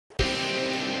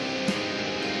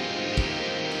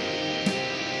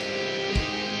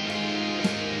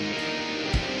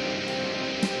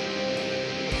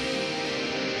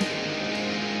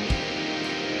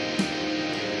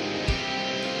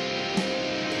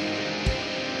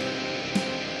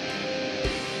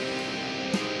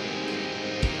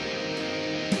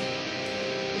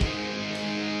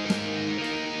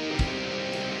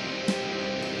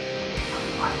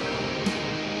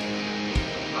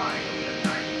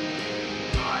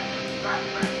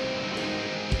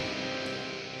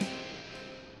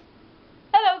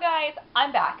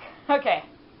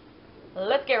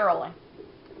Shirley.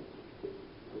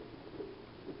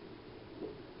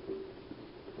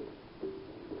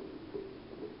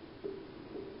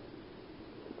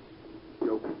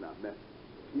 Joker's not messing.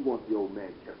 He wants the old man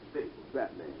kept safe from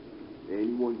Batman.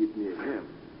 Anyone gets near him,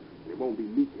 there won't be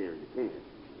meat here in the can.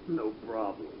 No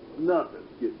problem.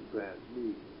 Nothing's getting past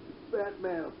me.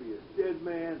 Batman will be a dead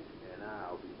man, and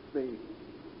I'll be famous.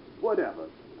 Whatever.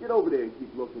 Get over there and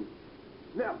keep looking.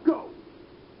 Now go!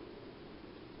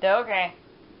 Okay.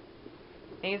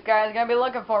 These guys are gonna be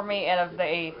looking for me, and if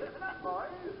they... Listen up, boys.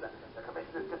 The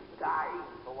commissioner's just dying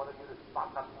for one of you to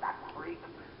spot the fat freak.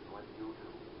 When you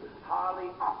do, Harley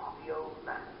off the old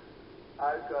man.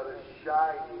 I've got a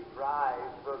shiny prize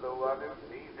for the one who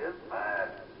sees him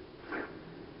first.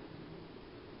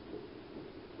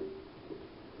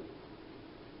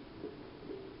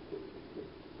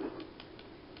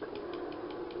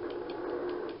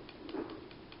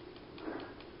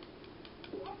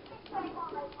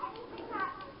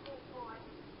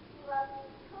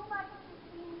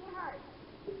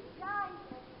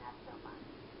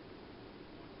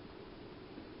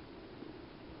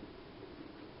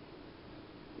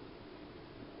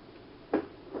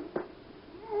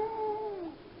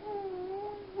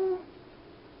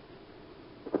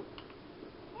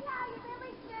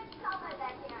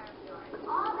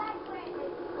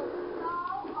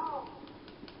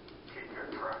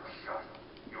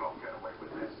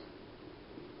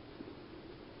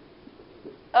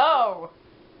 Oh!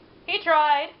 He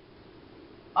tried.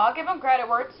 I'll give him credit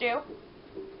where it's due.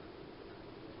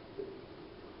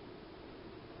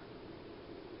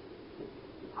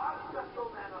 Harley's got the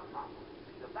old man on top.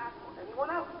 If that's what anyone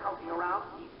else skulking around,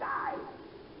 he dies.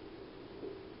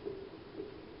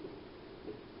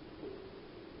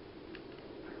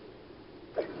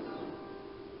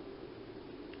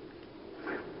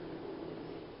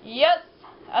 Yes!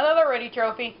 Another Riddy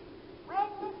trophy. When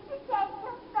Mr. J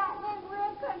comes back, then we're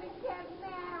gonna get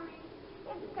married.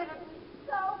 It's gonna be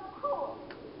so cool.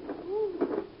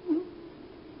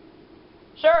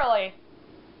 Surely.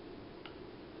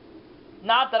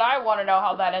 Not that I want to know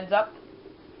how that ends up.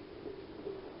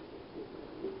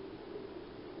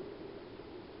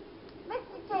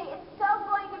 Mr. J is so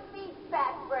going to beat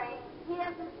Fat Brain, he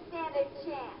doesn't stand a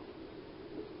chance.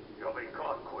 You'll be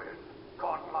caught, Quinn.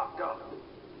 Caught and locked up.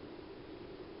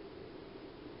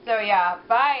 So yeah,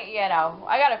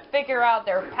 I gotta figure out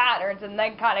their patterns and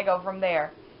then kind of go from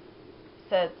there.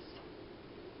 Since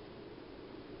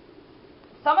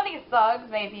some of these thugs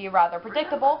may be rather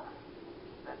predictable.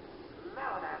 Then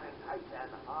smell an appetite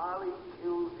and Harley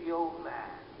kills the old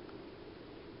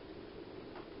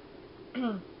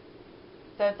man.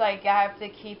 So it's like I have to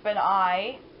keep an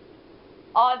eye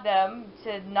on them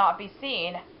to not be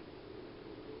seen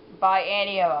by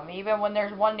any of them. Even when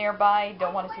there's one nearby,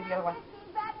 don't want to see the other one.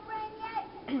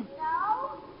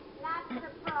 No, not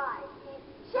surprised.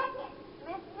 It's chicken.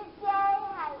 Mr. J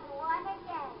has won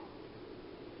again.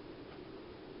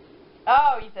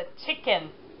 Oh, he's a chicken.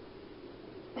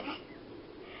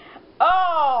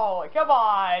 Oh, come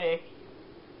on.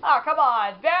 Oh, come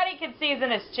on. Batty can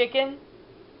season his chicken.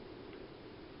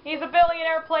 He's a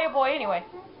billionaire playboy anyway.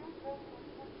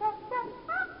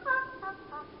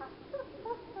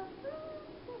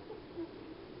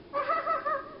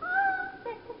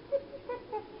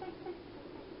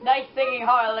 Nice singing,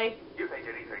 Harley. You think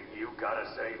anything you gotta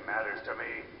say matters to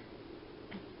me?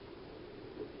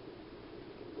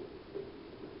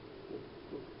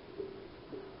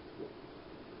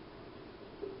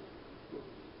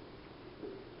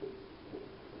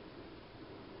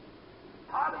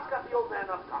 Harley's got the old man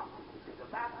up top.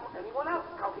 If that's what anyone else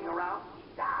skulking around, he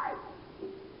dies.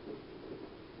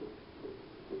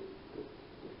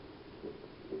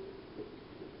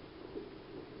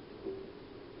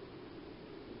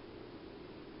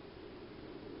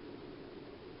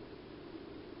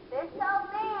 This old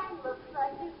man looks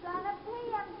like he's gonna pee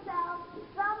himself.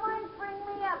 Someone bring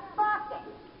me a bucket.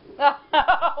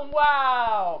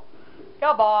 Wow.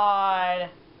 Come on.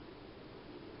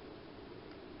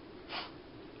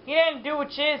 He didn't do what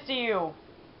is to you.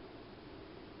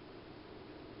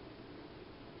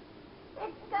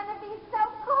 It's gonna be so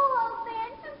cool, old man.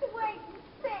 Just wait and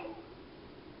see.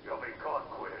 You'll be caught,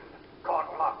 Quinn. Caught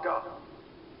and locked up.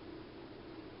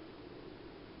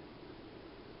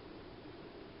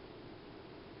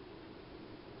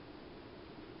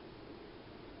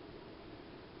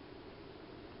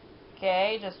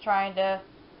 Okay, just trying to...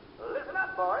 Listen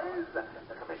up, boys. The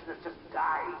commissioner's just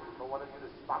dying for one of you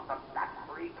to spot the fat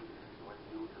freak. When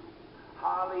you do,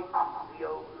 Harley off the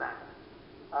old man.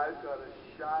 I've got a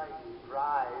shiny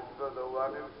prize for the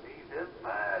one who sees him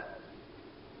first.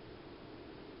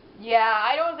 Yeah,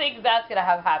 I don't think that's gonna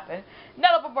have happen.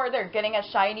 None of them are there getting a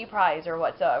shiny prize or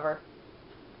whatsoever.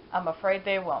 I'm afraid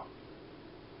they won't.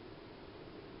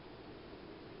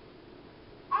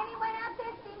 Anyone out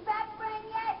there seen Batman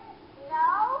yet?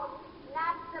 No?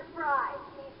 Not surprised.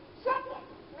 Check it.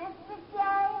 Mr. J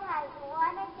has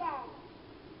won again.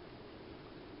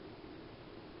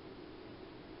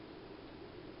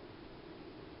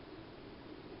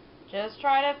 Just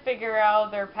trying to figure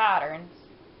out their patterns.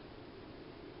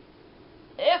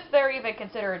 If they're even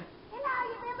considered You know,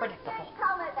 you never predictable. should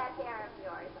color that hair of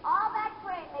yours. All that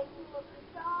gray makes you look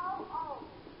so old.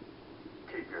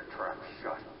 Keep your trap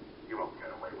shut. You won't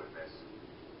get away with this.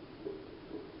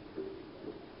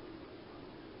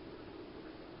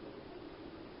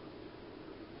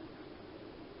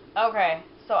 Okay,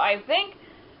 so I think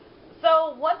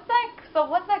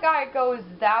once that guy goes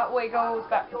that way, goes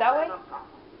back that way.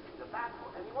 The bat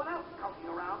or anyone else coming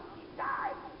around, he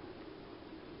dies.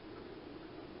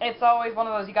 It's always one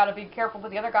of those, you gotta be careful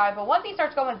with the other guy, but once he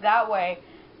starts going that way,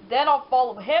 then I'll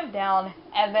follow him down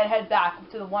and then head back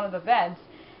to one of the vents.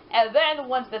 And then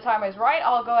once the time is right,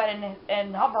 I'll go ahead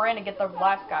and hover in and get the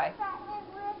last guy. Batman,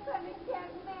 we're gonna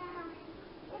get married.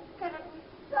 It's gonna be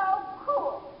so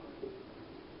cool.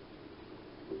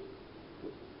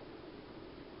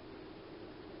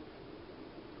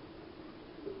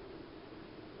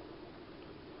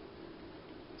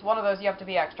 It's one of those you have to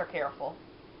be extra careful.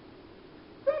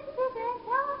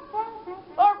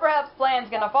 Or perhaps plan's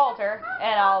gonna falter,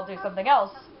 and I'll do something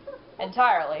else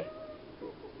entirely.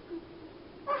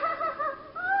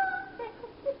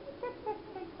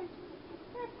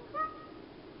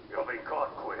 You've been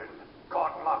caught, Quinn.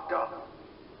 Caught and locked up.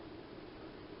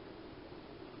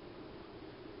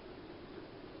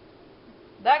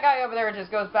 That guy over there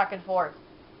just goes back and forth.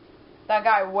 That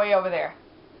guy way over there.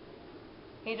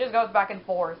 He just goes back and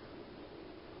forth.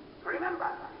 Remember,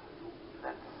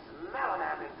 that smell a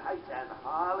man in tights and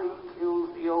Harley kills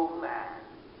the old man.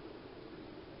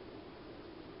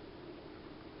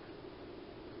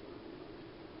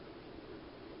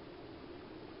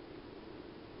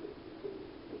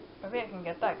 Maybe I can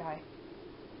get that guy.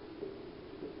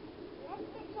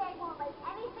 Mr. J won't let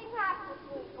anything happen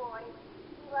to me, boys.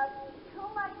 He loves me too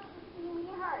much to see me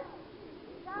hurt.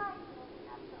 Besides, maybe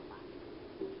not so much.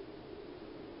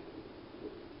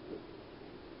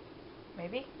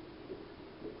 Maybe?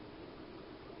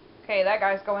 Okay, that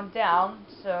guy's going down,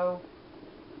 so...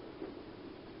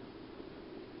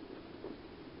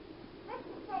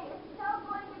 Mr. J is so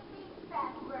going to beat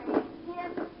Batman. He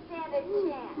doesn't stand a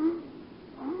chance.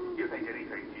 You think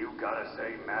anything you gotta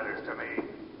say matters to me?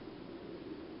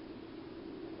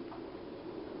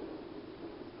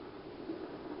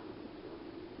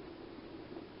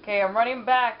 Okay, I'm running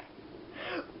back.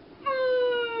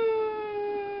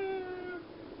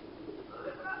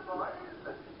 Listen up, boys.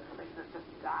 The commissioner's just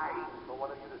died for one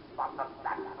of you to spot the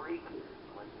bat freak.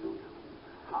 When you do,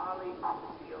 Harley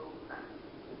the old man.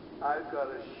 I've got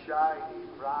a shiny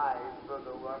prize for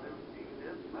the one who sees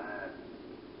this man.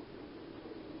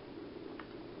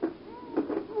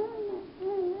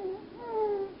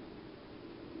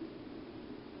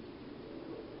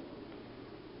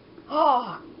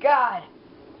 Oh, God.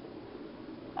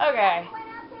 Okay. Anyone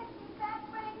out there seen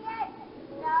Batman yet?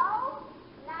 No?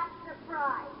 Not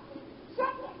surprised.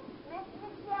 Check it. Mr.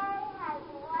 J has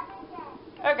won again.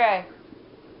 Okay.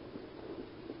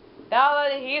 Now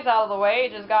that he's out of the way,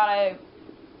 just gotta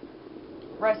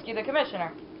rescue the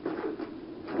commissioner.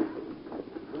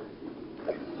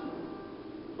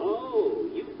 Oh,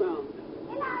 you found them.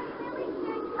 You know, you really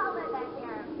should color that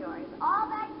hair of yours. All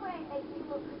that gray makes you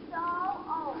look so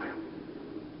old.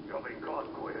 You've been caught,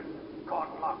 Quinn. Caught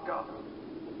and locked up.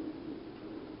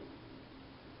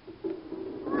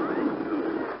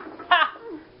 Ha!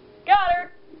 Got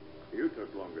her! You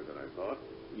took longer than I thought.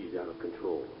 He's out of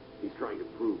control. He's trying to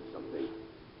prove something.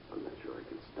 I'm not sure I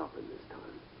can stop him this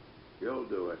time. You'll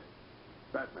do it.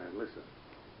 Batman, listen.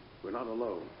 We're not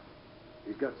alone.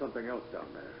 He's got something else down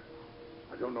there.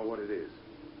 I don't know what it is.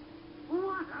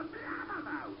 What a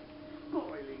blabbermouth!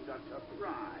 Spoiling the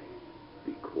surprise.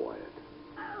 Be quiet.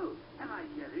 Oh, am I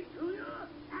getting to you?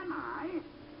 Am I?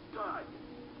 Good.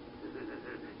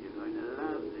 You're going to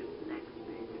love this next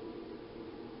thing.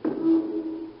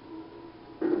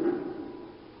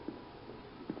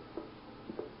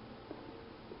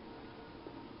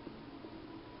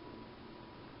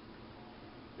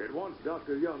 It wants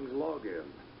Dr. Young's login.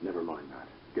 Never mind that.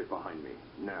 Get behind me.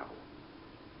 Now.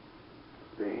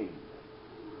 Bane.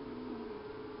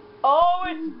 Oh,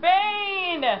 it's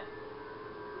Bane!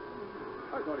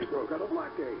 I thought he broke out of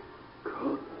Blackgate.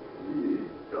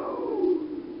 No.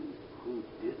 Who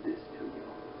did this to you?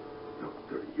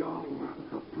 Dr. Young. tongue.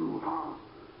 Brouhaha.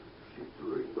 She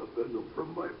drained the venom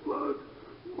from my blood.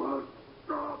 Must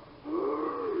stop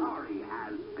her. Sorry,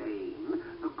 Has Bane.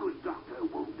 The good doctor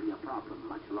won't be a problem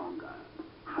much longer.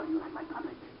 How do you like my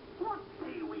puppet? What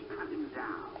say we cut him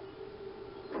down?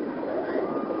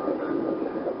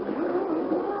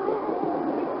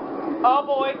 Oh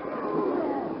boy.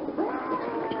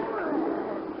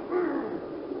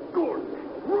 Gordon,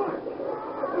 run!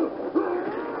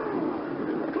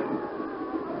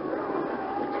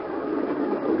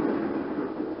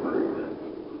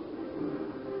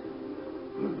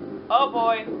 Oh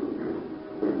boy.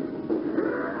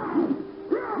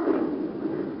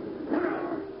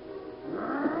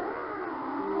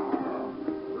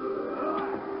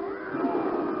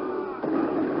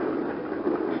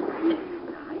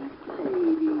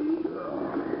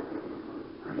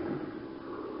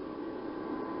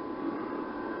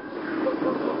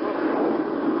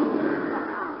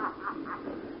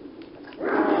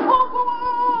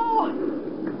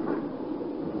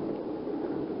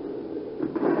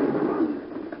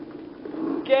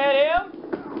 Get him!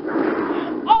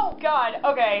 Oh god,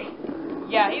 okay.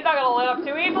 Yeah, he's not gonna let up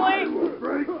too easily.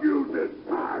 Break you this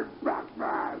time,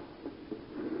 Batman!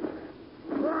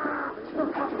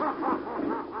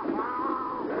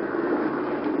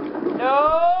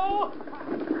 No!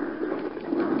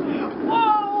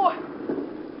 Whoa!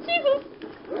 Jesus!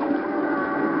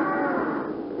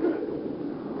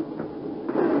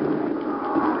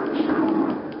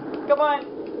 Come on.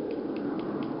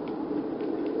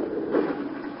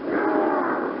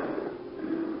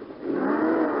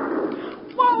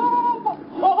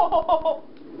 Whoa!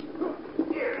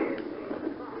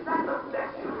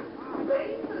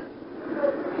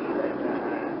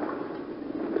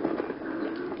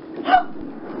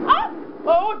 Ah!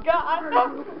 Oh god!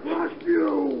 Fuck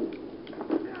you!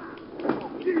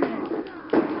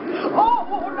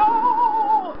 Oh no!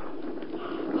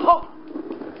 Oh.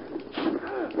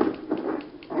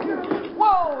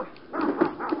 Whoa!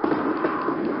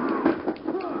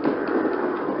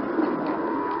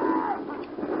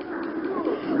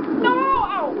 No!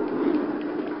 Ow!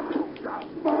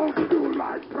 Won't you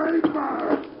like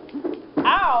paper?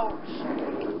 Ouch!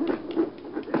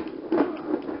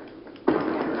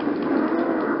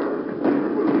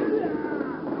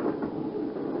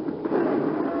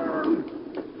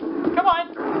 Come on!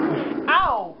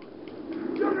 Ow!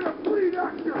 You're gonna bleed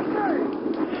out your face!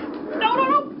 No, no,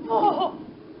 no! Oh.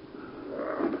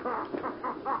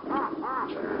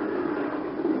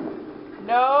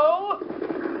 No!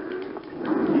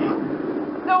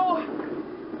 No!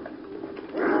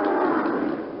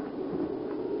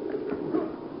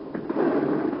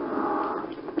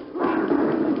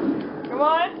 Come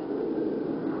on!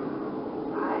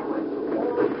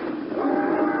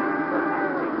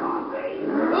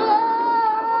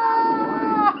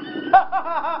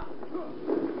 Ah!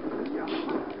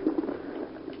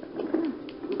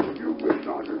 You will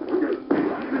not escape me!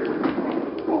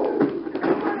 Oh!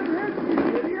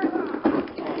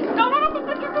 No, no, no, no,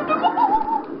 no, no, no.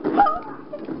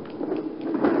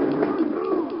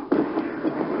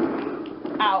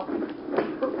 Ow.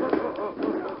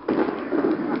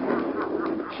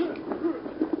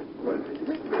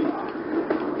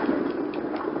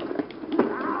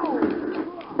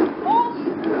 Oh.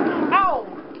 Ow.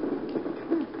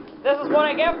 This is what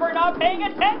I get for not paying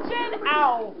attention.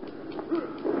 Ow.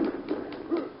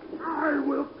 I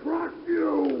will crush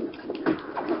you!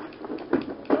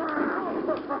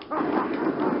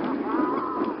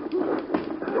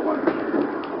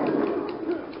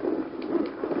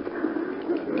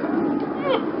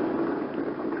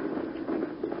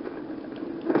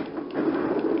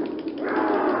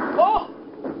 Oh.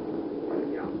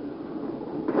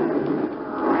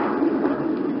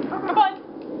 Come on.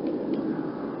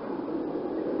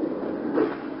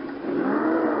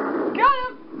 Got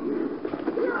him.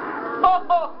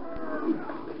 Oh.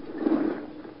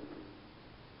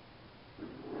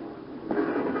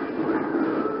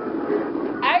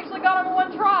 I actually got him in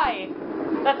one try.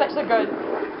 That's actually good.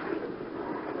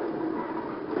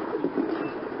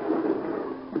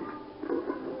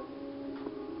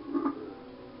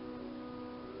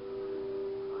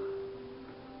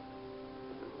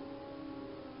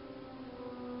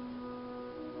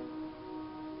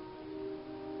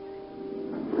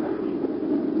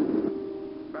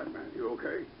 Batman, you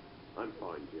okay? I'm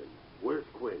fine, Jim. Where's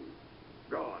Quinn?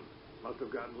 Gone. Must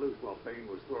have gotten loose while Bane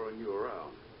was throwing you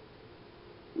around.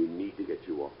 We need to get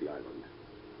you off the island.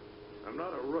 I'm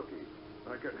not a rookie.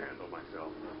 I can handle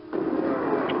myself.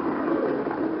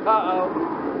 Uh-oh.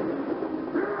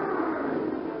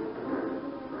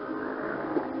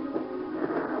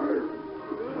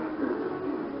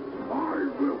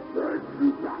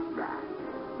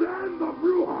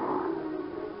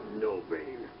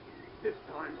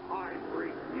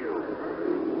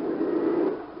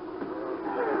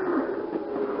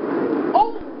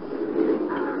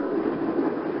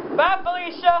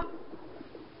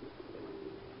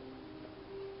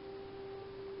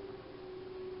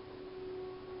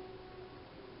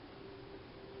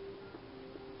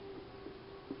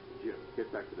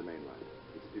 back to the mainland.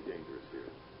 It's too dangerous here.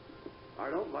 I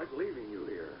don't like leaving you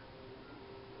here.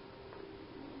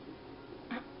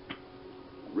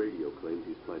 Radio claims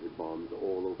he's planted bombs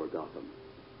all over Gotham.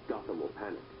 Gotham will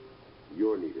panic.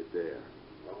 You're needed there.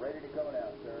 We're ready to go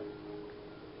now, sir.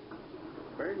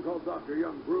 Bane called Dr.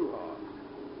 Young Bruja.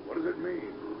 What does it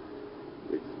mean?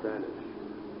 It's Spanish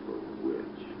for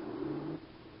witch.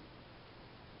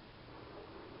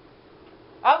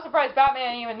 I'm surprised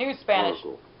Batman even knew Spanish.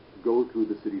 Oracle, go through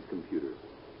the city's computers.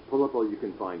 Pull up all you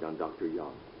can find on Dr.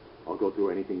 Young. I'll go through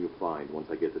anything you find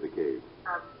once I get to the cave.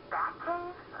 A bat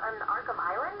cave on Arkham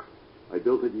Island? I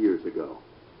built it years ago.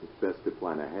 It's best to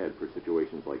plan ahead for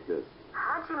situations like this.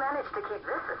 How'd you manage to keep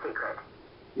this a secret?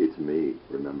 It's me,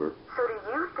 remember? So do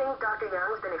you think Dr.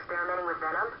 Young's been experimenting with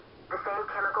venom? The same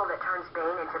chemical that turns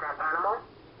Bane into that animal?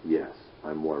 Yes,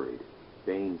 I'm worried.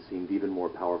 Bane seemed even more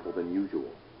powerful than usual.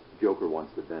 Joker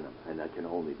wants the venom, and that can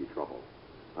only be trouble.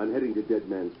 I'm heading to Dead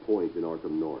Man's Point in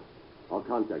Arkham North. I'll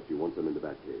contact you once I'm in the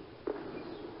Batcave.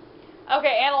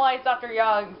 Okay, analyze Dr.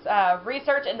 Young's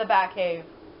research in the Batcave.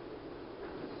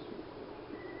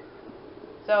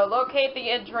 So, locate the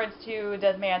entrance to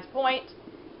Dead Man's Point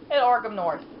in Arkham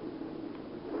North.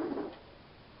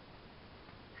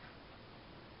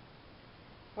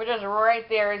 Which is right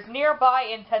there. Is nearby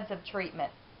intensive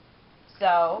treatment.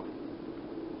 So,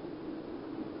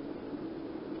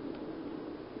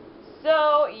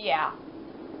 yeah.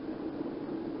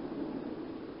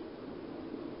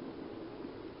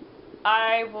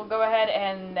 I will go ahead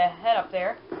and head up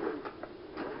there.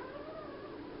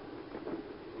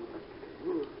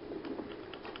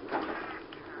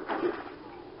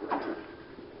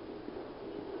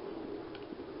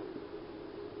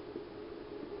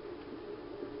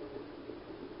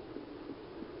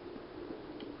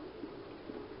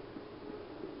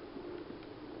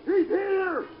 He's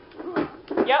here!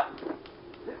 Yep.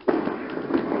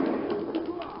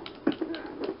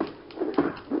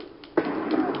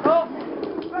 Oh.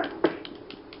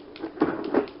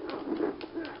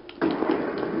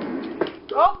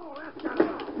 Oh.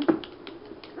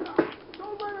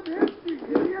 Don't let him hit you,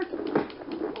 idiot!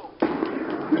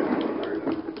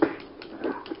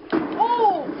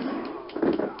 Oh.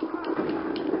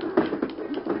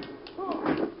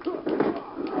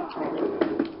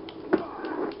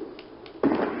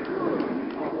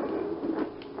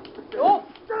 Oh.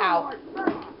 Ow.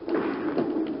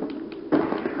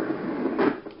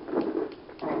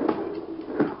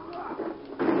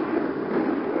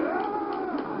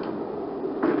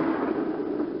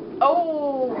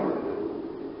 Oh.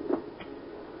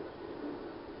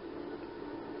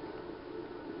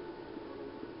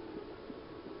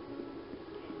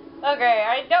 Okay,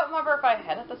 I don't remember if I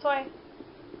headed this way.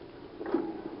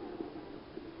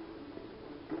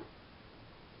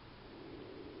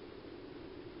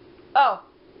 Oh,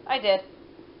 I did.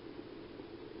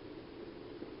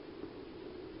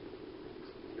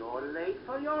 You're late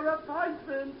for your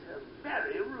appointment.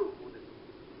 Very rude.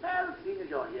 Well, seeing as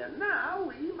you're here now,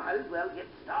 we might as well get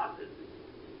started.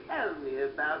 Tell me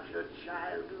about your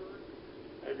childhood.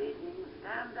 Anything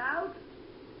stand out?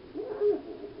 Ooh,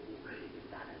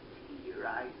 is that a tear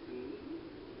I see?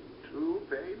 Too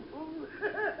painful?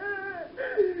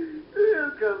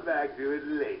 We'll come back to it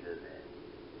later then.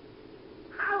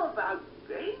 How about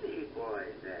Bane boy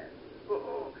then?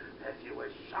 Oh, bet you were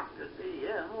shocked to see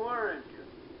him, weren't you?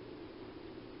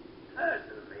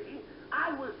 Personally,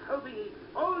 I was hoping he'd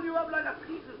fold you up like a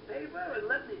piece of paper and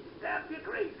let me stab you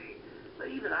crazy. But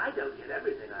even I don't get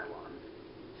everything I want.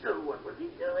 So what was he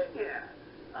doing here?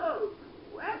 Oh,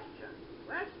 questions,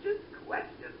 questions,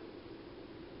 questions.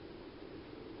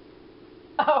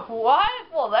 Oh, what?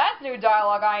 Well, that's new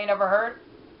dialogue I ain't ever heard.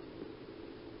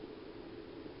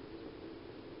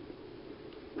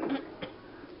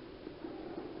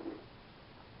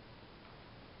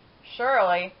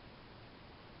 Surely.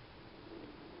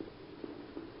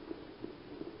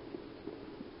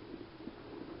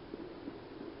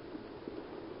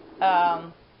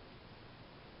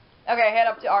 Okay, head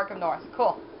up to Arkham North.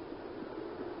 Cool.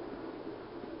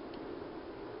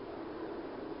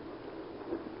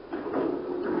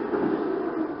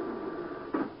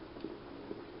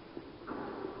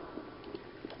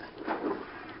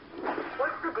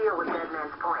 What's the deal with Dead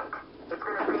Man's Point? It's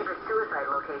been a favorite suicide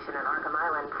location in Arkham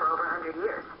Island for over 100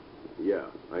 years. Yeah,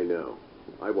 I know.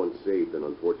 I once saved an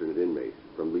unfortunate inmate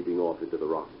from leaping off into the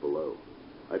rocks below.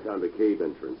 I found a cave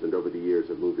entrance, and over the years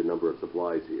have moved a number of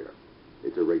supplies here.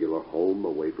 It's a regular home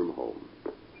away from home.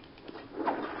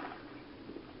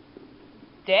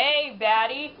 Dang,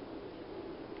 Batty.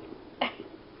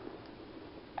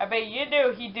 I bet you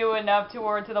knew he'd do enough to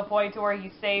the point to where he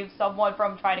saved someone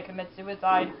from trying to commit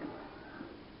suicide.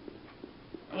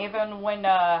 Even when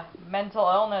mental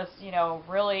illness, you know,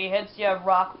 really hits you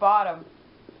rock bottom.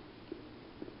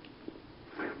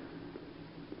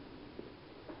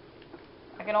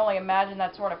 I can only imagine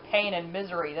that sort of pain and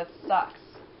misery. That sucks.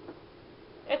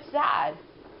 It's sad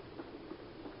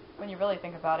when you really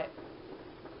think about it.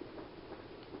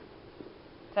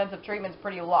 Intensive treatment's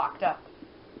pretty locked up.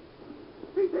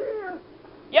 Hey there!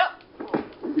 Yep.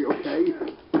 Is he okay?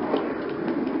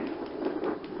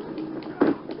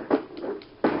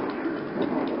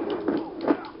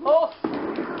 Oh.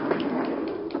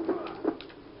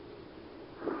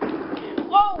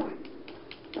 Whoa!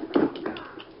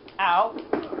 Ow.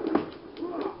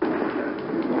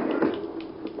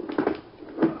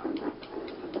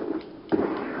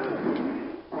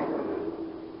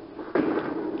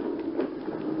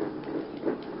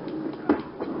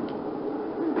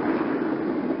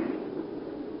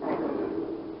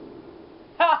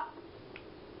 Ha!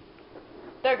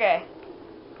 Okay.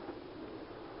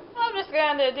 I'm just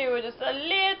gonna do just a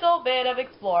little bit of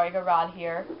exploring around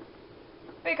here.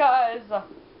 Because, I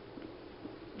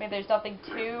mean, there's nothing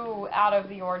too out of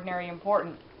the ordinary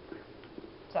important.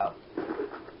 So.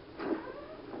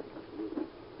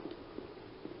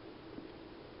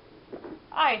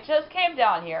 I just came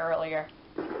down here earlier.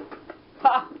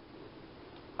 Ha!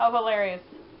 How hilarious.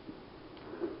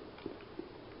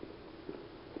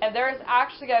 And there's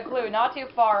actually a clue not too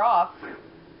far off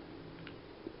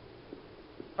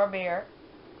from here.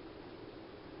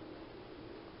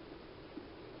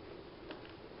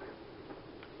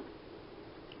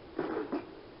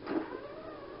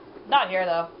 Not here,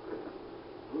 though.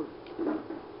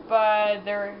 But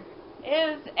there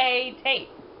is a tape.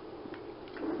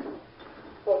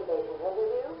 Sensation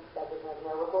interview. Subject has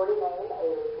no recorded name.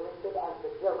 Is listed as the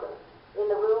Joker. In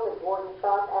the room is Warden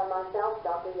Sharp and myself,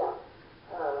 Dr. Young.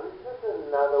 Is this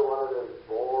another one of those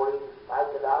boring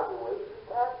psych evaluation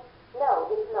tests? No,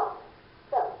 it's not.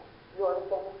 So, you're the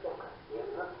famous Joker. In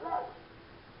the flesh.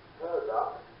 So,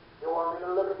 Doc, you want me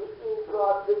to look at the ink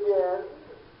drops again?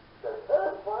 The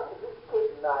first one is a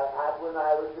kitten I had when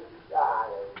I was a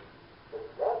child. The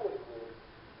second is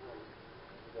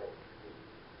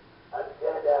a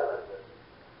dead elephant.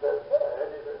 The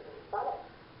third is a... Funny.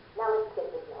 Now let's skip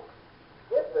the joke.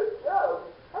 Get the joke?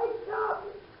 Hey,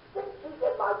 Johnny, did she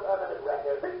get my permanent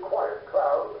record? Be quiet,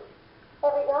 crowd.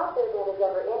 Every doctor that has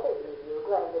ever interviewed you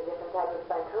claims a different type of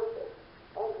psychosis.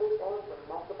 Everything from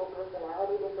multiple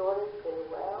personality disorders to,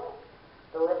 well,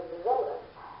 the list is endless.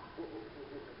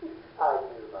 I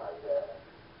do my best.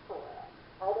 Well,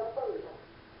 I don't believe it.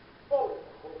 Anything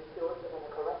can be cured within a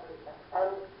correct treatment.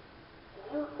 And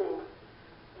you think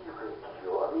you can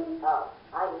cure me? Oh,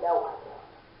 I know I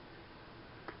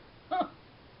can.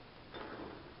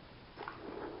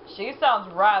 She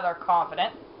sounds rather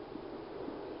confident.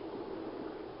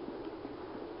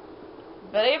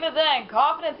 But even then,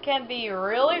 confidence can be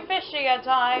really fishy at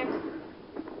times.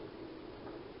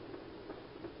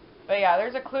 But yeah,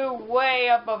 there's a clue way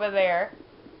up over there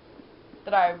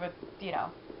that I would, you know.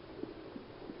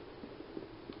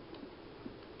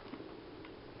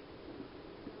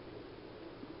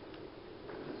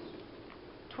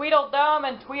 Tweedledum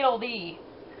and Tweedledee.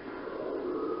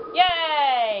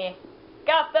 Yay!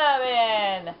 Got them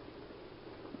in!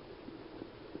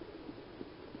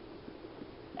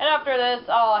 And after this,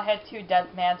 I'll head to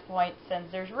Dead Man's Point,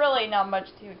 since there's really not much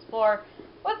to explore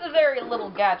with the very little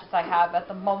gadgets I have at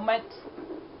the moment.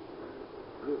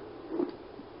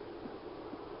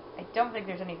 I don't think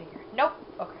there's anything here. Nope.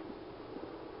 Okay.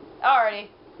 Alrighty.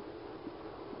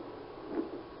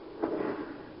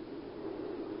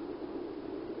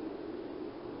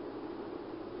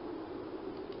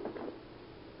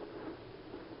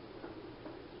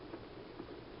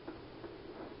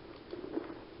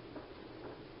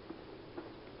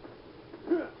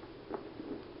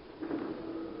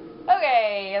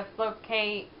 Okay, let's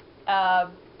locate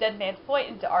Dead Man's Point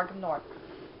into Arkham North.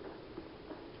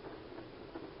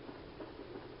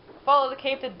 Follow the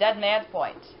cave to Dead Man's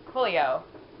Point. Coolio.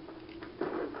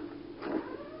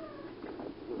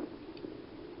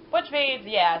 Which means,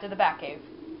 yeah, to the Batcave.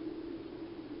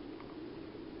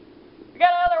 We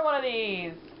got another one of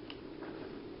these!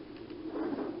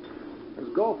 As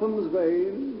Gotham's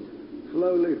veins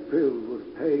slowly filled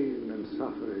with pain and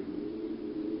suffering,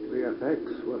 the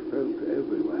effects were felt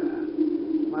everywhere.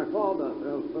 My father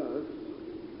fell first,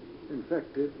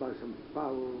 infected by some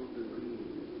foul disease.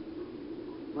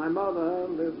 My mother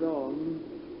lived on,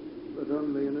 but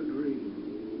only in a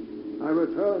dream. I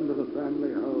returned to the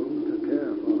family home to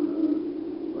care for her,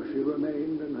 where she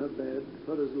remained in her bed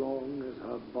for as long as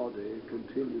her body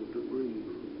continued to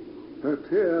breathe. Her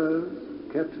tears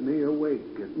kept me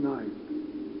awake at night.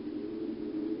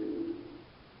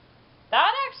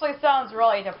 actually sounds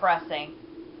really depressing.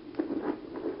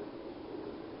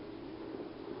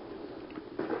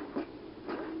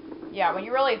 Yeah, when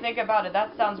you really think about it,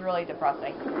 that sounds really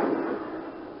depressing.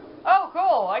 Oh,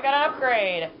 cool! I got an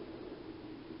upgrade!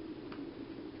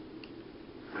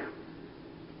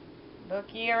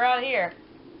 Looky around here.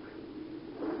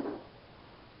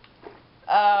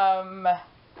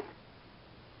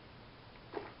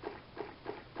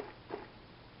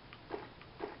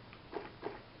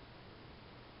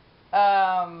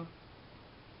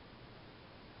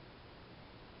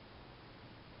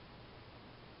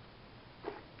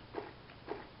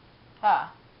 Huh.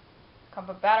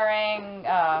 Combo battering,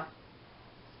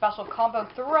 special combo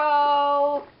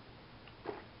throw,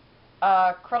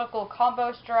 critical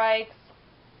combo strikes.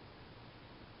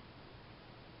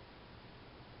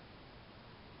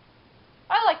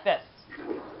 I like this.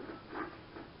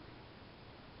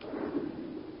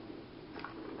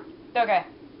 Okay.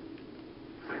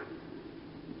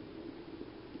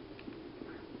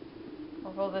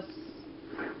 Although this,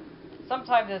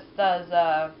 sometimes this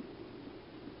does,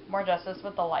 more justice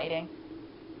with the lighting.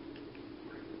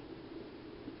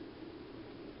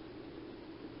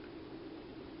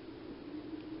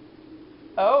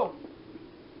 Oh.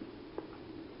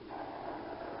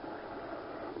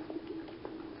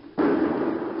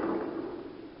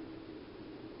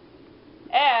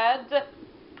 And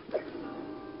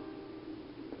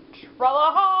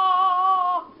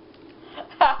Tralaha!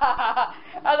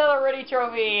 Another Riddy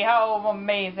trophy. How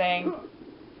amazing.